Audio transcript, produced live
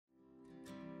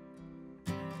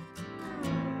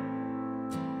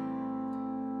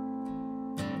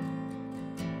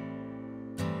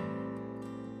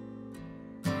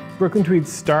Brooklyn Tweed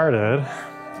started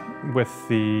with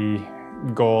the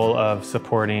goal of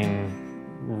supporting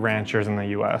ranchers in the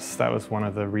US. That was one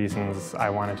of the reasons I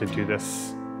wanted to do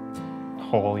this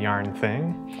whole yarn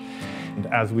thing. And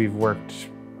as we've worked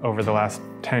over the last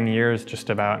 10 years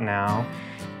just about now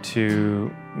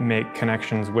to make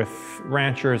connections with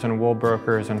ranchers and wool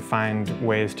brokers and find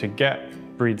ways to get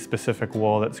breed-specific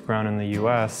wool that's grown in the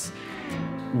US,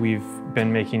 we've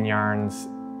been making yarns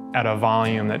at a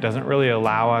volume that doesn't really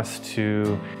allow us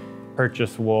to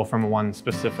purchase wool from one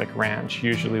specific ranch.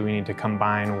 Usually we need to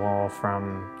combine wool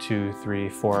from 2, 3,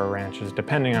 4 ranches,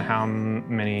 depending on how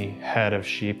many head of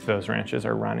sheep those ranches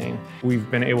are running.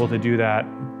 We've been able to do that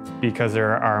because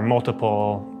there are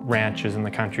multiple ranches in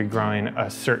the country growing a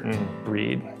certain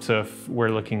breed. So if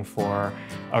we're looking for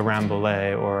a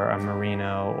Rambouillet or a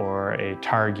Merino or a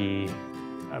Targhee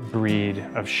breed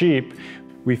of sheep,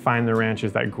 we find the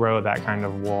ranches that grow that kind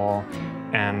of wool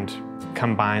and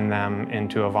combine them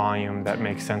into a volume that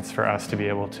makes sense for us to be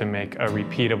able to make a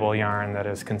repeatable yarn that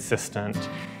is consistent.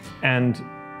 And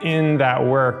in that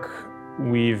work,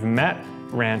 we've met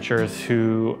ranchers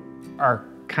who are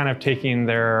kind of taking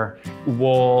their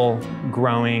wool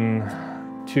growing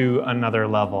to another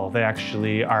level. They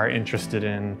actually are interested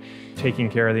in taking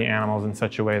care of the animals in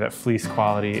such a way that fleece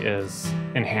quality is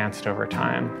enhanced over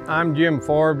time. I'm Jim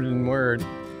Forbes, and we're at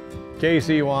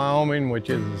Kaycee, Wyoming, which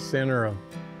is the center of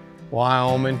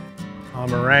Wyoming.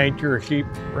 I'm a rancher, a sheep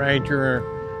rancher.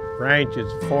 Ranch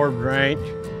is Forbes Ranch.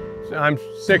 I'm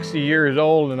 60 years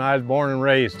old and I was born and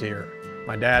raised here.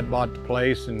 My dad bought the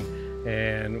place and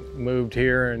moved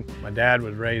here, and my dad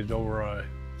was raised over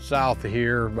south of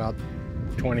here, about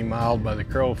 20 miles by the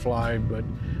crow fly, but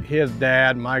his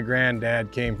dad, my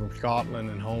granddad, came from Scotland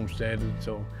and homesteaded,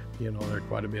 so you know there's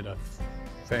quite a bit of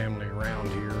family around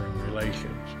here and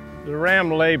relations. The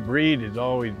Rambouillet breed has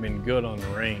always been good on the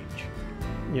range.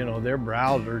 You know, they're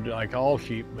browsers like all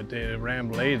sheep, but the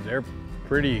Rambouillets, they're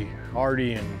pretty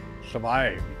hardy and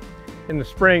survive. In the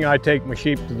spring, I take my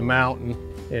sheep to the mountain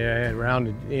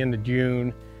around the end of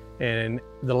June, and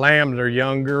the lambs are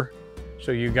younger,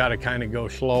 so you got to kind of go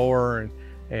slower,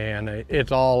 and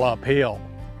it's all uphill.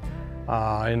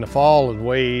 In the fall is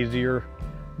way easier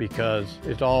because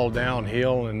it's all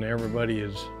downhill and everybody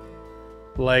is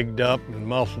legged up and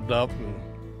muscled up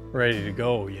and ready to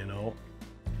go, you know.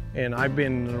 And I've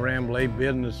been in the Rambouillet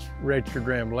business, registered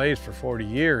Rambouillets, for 40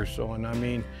 years. So, and I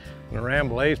mean, the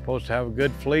Rambouillet is supposed to have a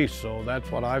good fleece, so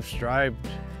that's what I've strived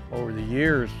over the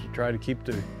years to try to keep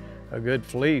a good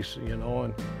fleece, you know.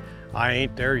 And I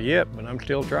ain't there yet, but I'm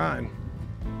still trying.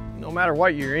 No matter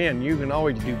what you're in, you can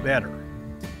always do better,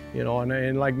 you know.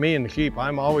 And like me and the sheep,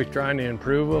 I'm always trying to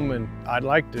improve them, and I'd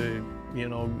like to, you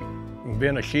know,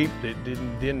 been a sheep that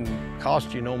didn't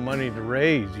cost you no money to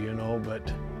raise, you know, but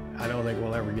I don't think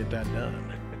we'll ever get that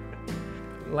done.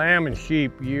 Lamb and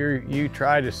sheep, you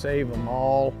try to save them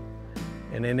all,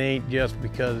 and it ain't just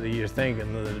because you're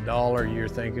thinking of the dollar, you're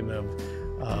thinking of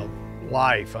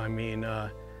life. I mean,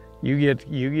 you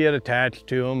get attached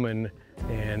to them, and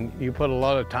you put a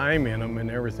lot of time in them and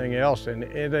everything else,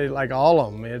 and like all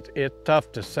of them, it's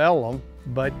tough to sell them,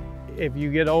 but if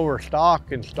you get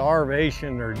overstock and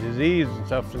starvation or disease and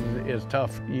stuff is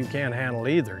tough, you can't handle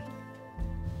either.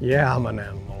 Yeah, I'm an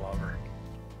animal lover.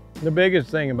 The biggest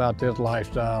thing about this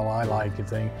lifestyle I like to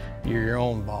think, you're your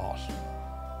own boss.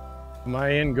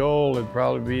 My end goal would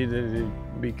probably be that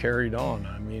it be carried on.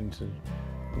 I mean, to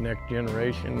the next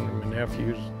generation, my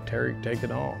nephews, take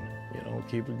it on, you know,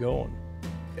 keep it going.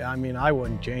 I mean, I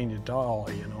wouldn't change it at all,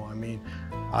 you know. I mean,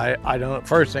 I don't,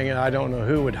 first thing is I don't know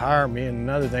who would hire me, and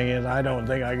another thing is I don't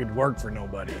think I could work for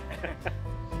nobody.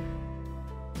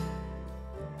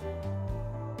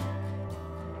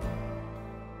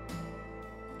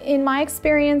 In my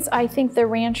experience, I think the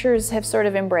ranchers have sort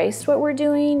of embraced what we're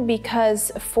doing,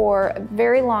 because for a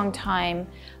very long time,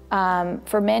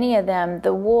 for many of them,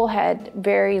 the wool had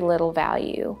very little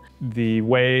value. The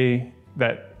way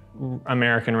that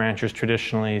American ranchers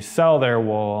traditionally sell their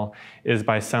wool is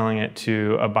by selling it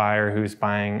to a buyer who's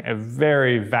buying a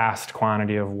very vast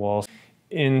quantity of wool.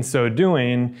 In so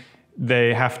doing,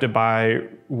 they have to buy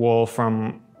wool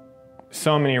from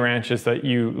so many ranches that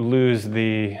you lose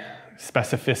the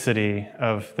specificity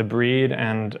of the breed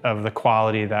and of the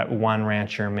quality that one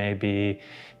rancher may be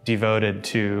devoted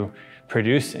to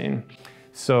producing.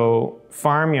 So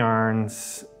farm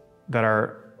yarns that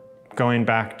are going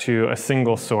back to a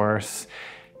single source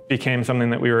became something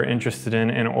that we were interested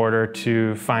in order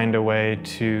to find a way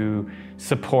to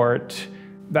support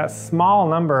that small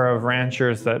number of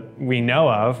ranchers that we know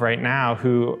of right now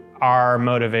who are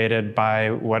motivated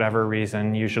by whatever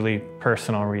reason, usually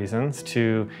personal reasons,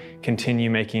 to continue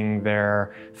making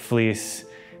their fleece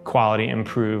quality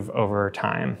improve over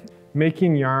time.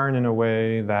 Making yarn in a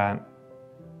way that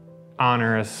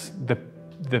honors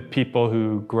the people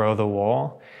who grow the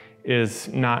wool is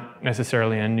not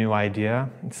necessarily a new idea.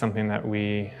 It's something that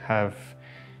we have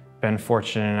been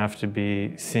fortunate enough to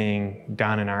be seeing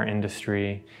done in our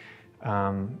industry,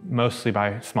 mostly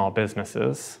by small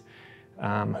businesses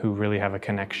who really have a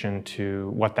connection to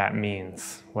what that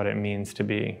means, what it means to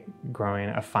be growing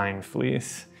a fine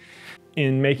fleece.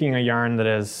 In making a yarn that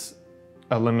is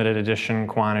a limited edition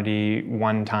quantity,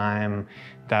 one time,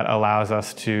 that allows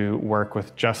us to work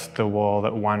with just the wool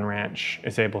that one ranch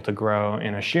is able to grow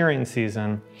in a shearing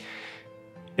season,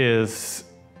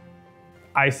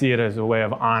 I see it as a way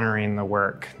of honoring the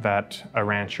work that a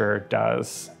rancher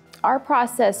does. Our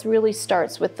process really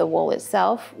starts with the wool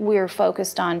itself. We're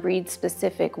focused on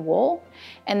breed-specific wool.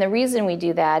 And the reason we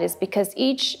do that is because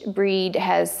each breed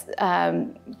has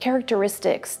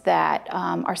characteristics that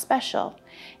are special.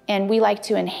 And we like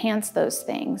to enhance those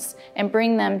things and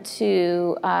bring them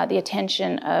to the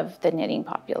attention of the knitting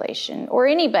population, or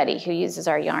anybody who uses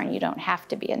our yarn. You don't have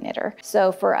to be a knitter.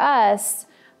 So for us,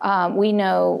 we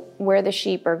know where the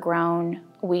sheep are grown.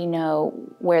 We know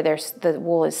where the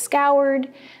wool is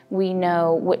scoured. We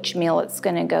know which mill it's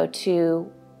going to go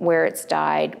to, where it's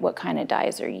dyed, what kind of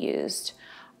dyes are used.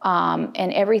 And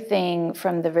everything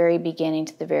from the very beginning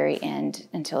to the very end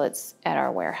until it's at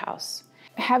our warehouse.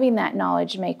 Having that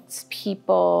knowledge makes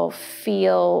people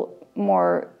feel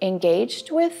more engaged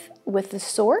with the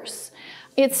source.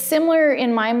 It's similar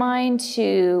in my mind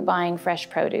to buying fresh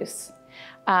produce.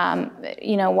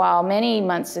 You know, while many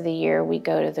months of the year we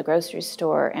go to the grocery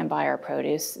store and buy our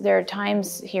produce, there are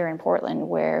times here in Portland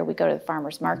where we go to the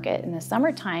farmer's market in the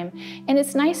summertime, and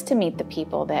it's nice to meet the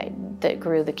people that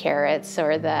grew the carrots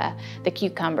or the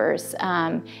cucumbers.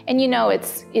 And you know,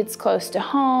 it's close to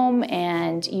home,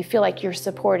 and you feel like you're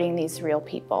supporting these real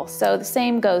people. So the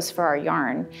same goes for our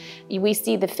yarn. We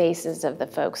see the faces of the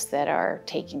folks that are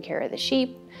taking care of the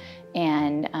sheep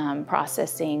and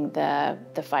processing the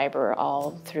fiber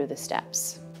all through the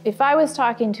steps. If I was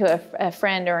talking to a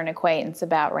friend or an acquaintance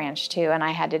about Ranch 2 and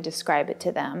I had to describe it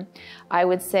to them, I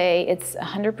would say it's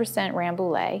 100%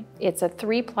 Rambouillet. It's a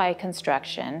 3-ply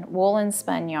construction,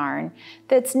 woolen-spun yarn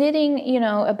that's knitting, you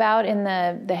know, about in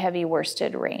the heavy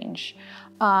worsted range.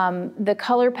 The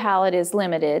color palette is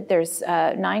limited. There's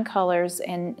 9 colors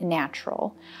and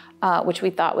natural. Which we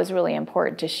thought was really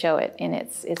important to show it in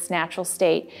its natural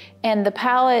state. And the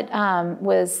palette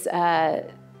was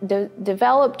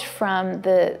developed from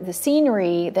the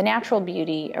scenery, the natural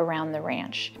beauty around the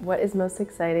ranch. What is most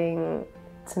exciting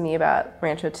to me about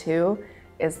Rancho 2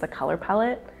 is the color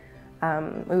palette.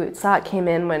 We saw it came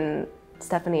in when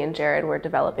Stephanie and Jared were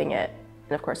developing it,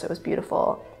 and of course it was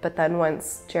beautiful. But then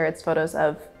once Jared's photos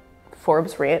of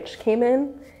Forbes Ranch came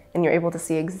in, and you're able to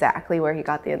see exactly where he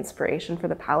got the inspiration for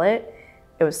the palette,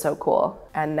 it was so cool.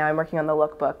 And now I'm working on the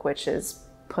lookbook, which is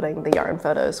putting the yarn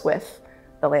photos with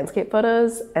the landscape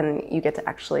photos, and you get to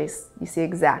actually, you see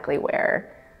exactly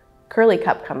where Curly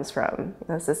Cup comes from.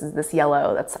 This is this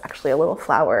yellow, that's actually a little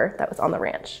flower that was on the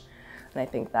ranch. And I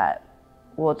think that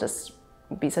will just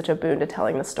be such a boon to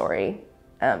telling the story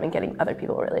and getting other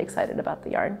people really excited about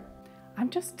the yarn. I'm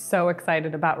just so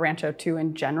excited about Rancho 2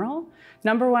 in general.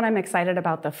 Number one, I'm excited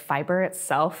about the fiber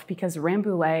itself because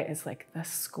Rambouillet is like the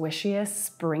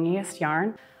squishiest, springiest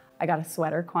yarn. I got a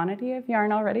sweater quantity of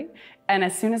yarn already. And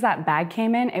as soon as that bag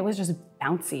came in, it was just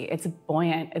bouncy. It's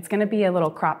buoyant. It's gonna be a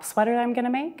little crop sweater that I'm gonna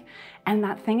make. And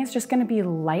that thing is just gonna be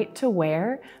light to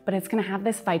wear, but it's gonna have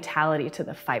this vitality to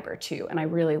the fiber too. And I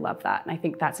really love that. And I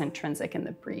think that's intrinsic in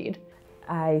the breed.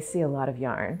 I see a lot of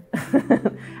yarn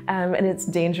and it's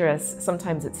dangerous.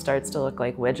 Sometimes it starts to look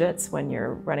like widgets when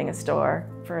you're running a store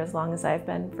for as long as I've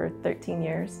been, for 13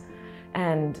 years.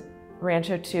 And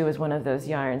Rancho 2 is one of those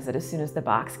yarns that as soon as the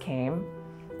box came,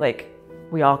 like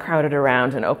we all crowded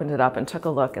around and opened it up and took a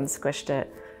look and squished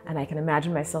it. And I can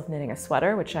imagine myself knitting a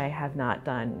sweater, which I have not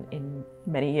done in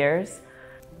many years.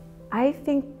 I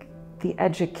think the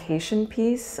education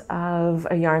piece of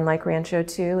a yarn like Rancho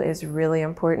 2 is really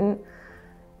important.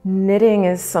 Knitting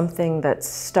is something that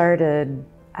started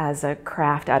as a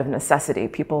craft out of necessity.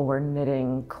 People were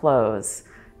knitting clothes,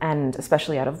 and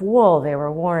especially out of wool, they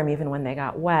were warm even when they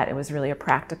got wet. It was really a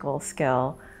practical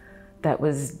skill that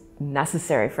was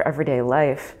necessary for everyday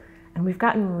life. And we've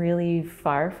gotten really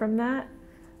far from that.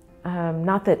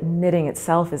 Not that knitting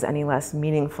itself is any less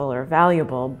meaningful or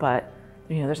valuable, but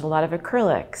there's a lot of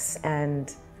acrylics,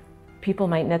 and people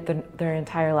might knit their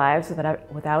entire lives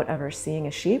without ever seeing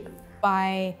a sheep.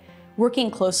 By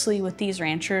working closely with these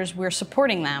ranchers, we're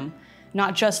supporting them,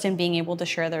 not just in being able to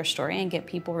share their story and get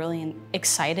people really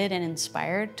excited and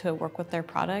inspired to work with their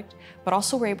product, but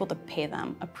also we're able to pay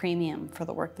them a premium for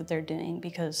the work that they're doing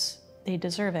because they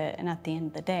deserve it, and at the end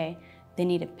of the day, they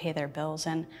need to pay their bills.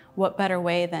 And what better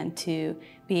way than to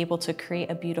be able to create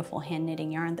a beautiful hand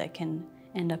knitting yarn that can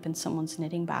end up in someone's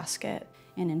knitting basket.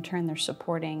 And in turn, they're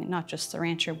supporting not just the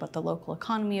rancher, but the local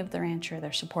economy of the rancher.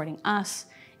 They're supporting us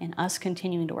and us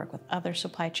continuing to work with other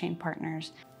supply chain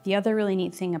partners. The other really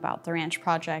neat thing about the Ranch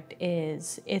Project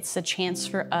is it's a chance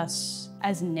for us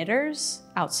as knitters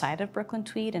outside of Brooklyn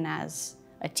Tweed and as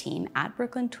a team at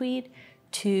Brooklyn Tweed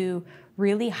to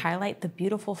really highlight the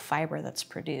beautiful fiber that's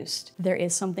produced. There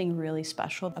is something really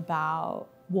special about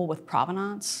wool with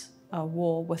provenance, a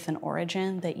wool with an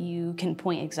origin that you can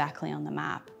point exactly on the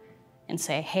map and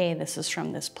say, hey, this is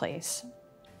from this place.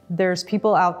 There's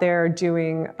people out there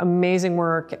doing amazing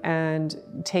work and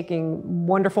taking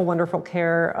wonderful, wonderful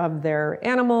care of their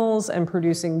animals and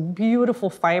producing beautiful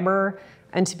fiber.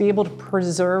 And to be able to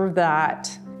preserve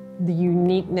that, the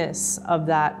uniqueness of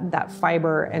that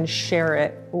fiber and share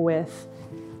it with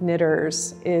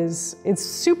knitters it's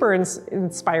super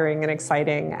inspiring and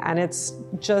exciting. And it's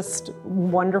just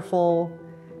wonderful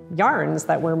yarns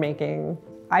that we're making.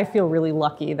 I feel really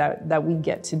lucky that we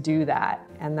get to do that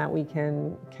and that we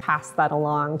can pass that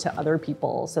along to other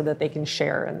people so that they can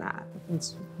share in that.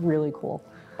 It's really cool.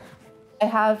 I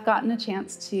have gotten a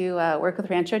chance to work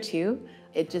with Rancho 2.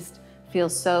 It just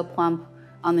feels so plump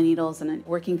on the needles and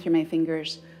working through my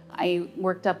fingers. I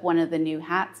worked up one of the new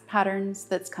hat patterns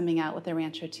that's coming out with the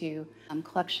Rancho 2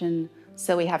 collection.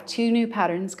 So we have 2 new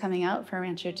patterns coming out for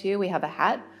Rancho 2. We have a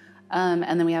hat and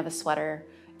then we have a sweater.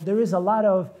 There is a lot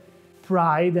of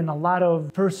pride and a lot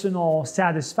of personal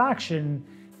satisfaction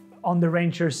on the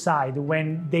rancher's side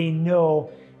when they know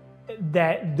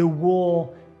that the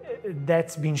wool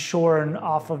that's been shorn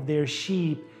off of their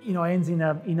sheep, ends in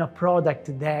a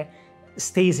product that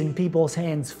stays in people's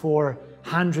hands for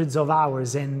hundreds of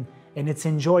hours and it's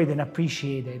enjoyed and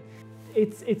appreciated.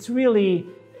 It's really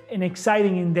an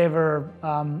exciting endeavor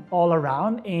all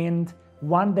around, and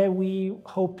one that we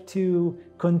hope to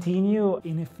continue,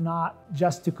 and if not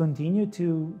just to continue,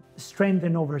 to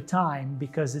strengthen over time,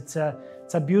 because it's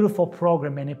a beautiful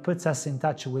program and it puts us in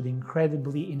touch with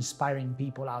incredibly inspiring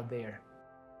people out there.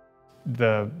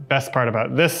 The best part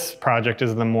about this project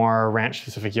is the more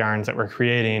ranch-specific yarns that we're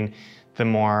creating, the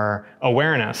more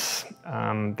awareness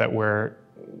that we're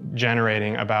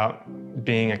generating about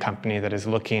being a company that is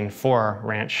looking for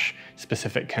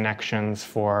ranch-specific connections,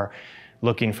 for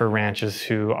looking for ranches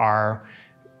who are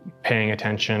paying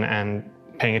attention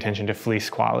to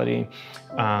fleece quality.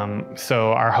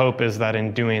 So our hope is that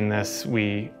in doing this,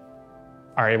 we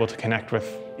are able to connect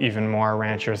with even more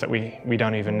ranchers that we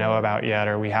don't even know about yet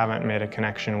or we haven't made a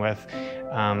connection with,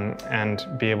 and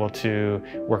be able to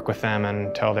work with them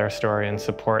and tell their story and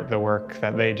support the work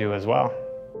that they do as well.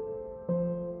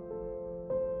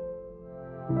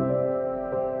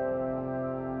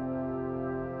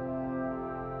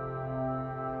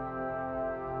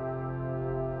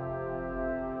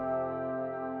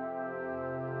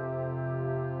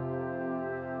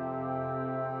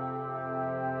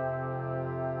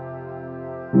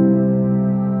 you.